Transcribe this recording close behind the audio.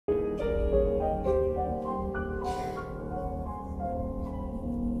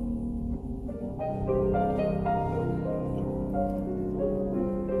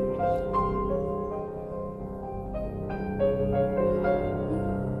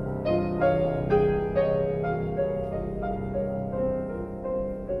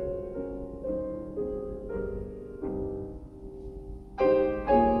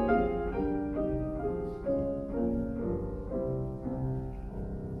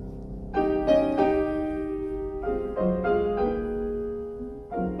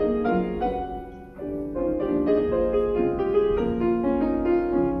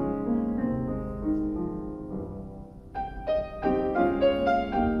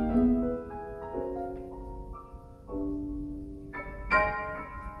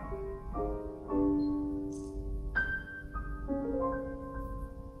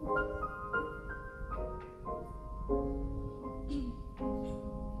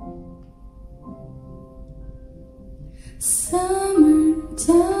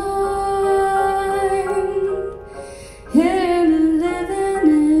Summertime, and living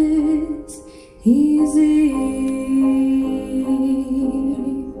is easy.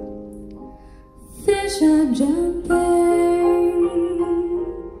 Fish are jumping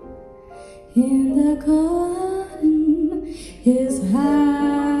in the garden is high.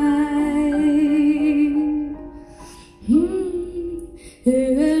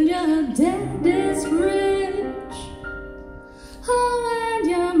 And your dad is rich. Oh, and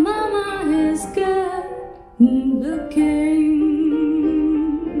your mama is good looking.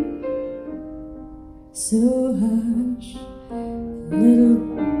 So hush, little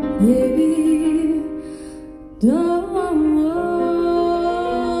baby, don't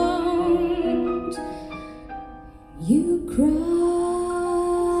you cry.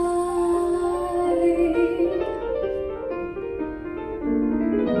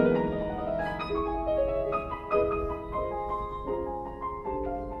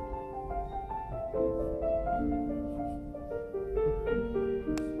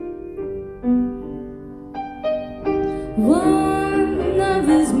 One of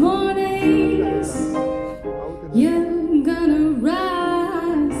these mornings, you're gonna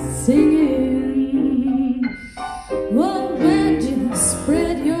rise singing. Oh, when you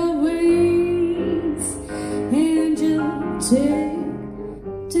spread your wings and you take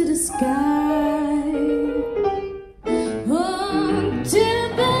to the sky. Until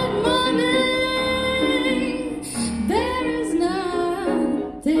that morning, there is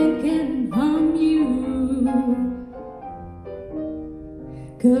nothing can harm you.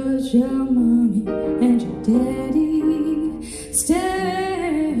 'Cause your mommy and your daddy standing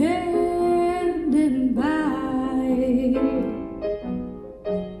by.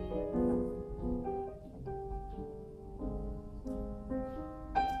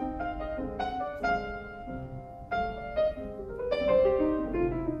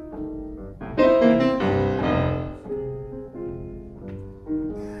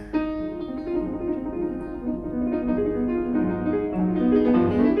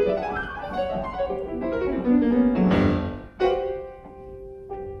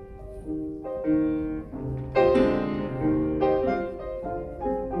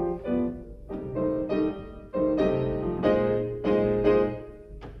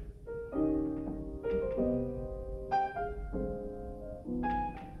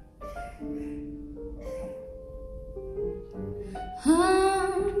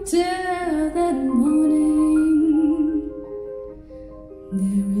 Until that morning,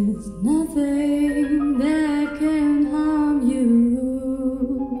 there is nothing that can harm you.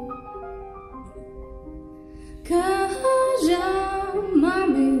 'Cause your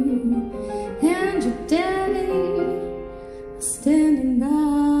mommy and your daddy are standing by.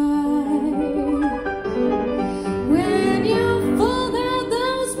 When you fold out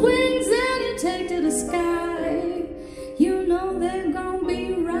those wings and you take to the sky, you know they're gonna be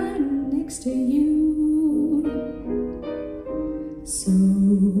right next to you. So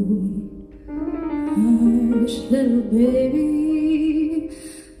hush, little baby,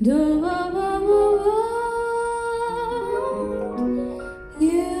 don't